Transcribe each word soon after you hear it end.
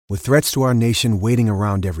With threats to our nation waiting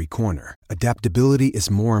around every corner, adaptability is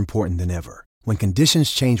more important than ever. When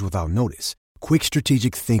conditions change without notice, quick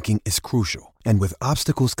strategic thinking is crucial. And with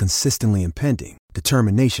obstacles consistently impending,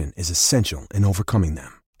 determination is essential in overcoming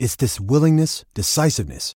them. It's this willingness,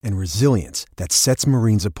 decisiveness, and resilience that sets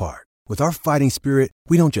Marines apart. With our fighting spirit,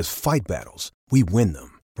 we don't just fight battles, we win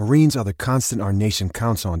them. Marines are the constant our nation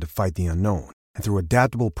counts on to fight the unknown. And through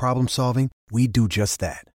adaptable problem solving, we do just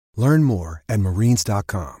that. Learn more at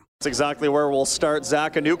marines.com. That's exactly where we'll start.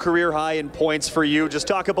 Zach, a new career high in points for you. Just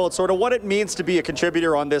talk about sort of what it means to be a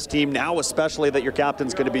contributor on this team now, especially that your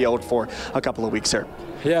captain's going to be out for a couple of weeks here.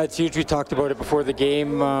 Yeah, it's huge. We talked about it before the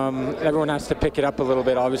game. Everyone has to pick it up a little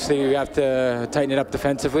bit. Obviously, we have to tighten it up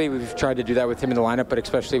defensively. We've tried to do that with him in the lineup, but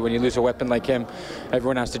especially when you lose a weapon like him,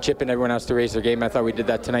 everyone has to chip in, everyone has to raise their game. I thought we did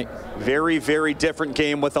that tonight. Very, very different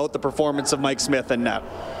game without the performance of Mike Smith in net.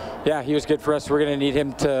 Yeah, he was good for us. We're going to need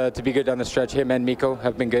him to be good down the stretch. Him and Mikko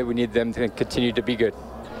have been good. We need them to continue to be good.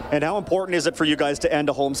 And how important is it for you guys to end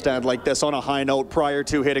a homestand like this on a high note prior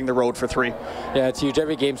to hitting the road for 3? Yeah, it's huge.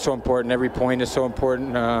 Every game's so important. Every point is so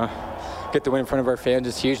important. Get the win in front of our fans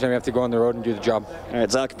is huge. Then we have to go on the road and do the job. All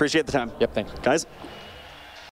right, Zach, appreciate the time. Yep, thanks. Guys?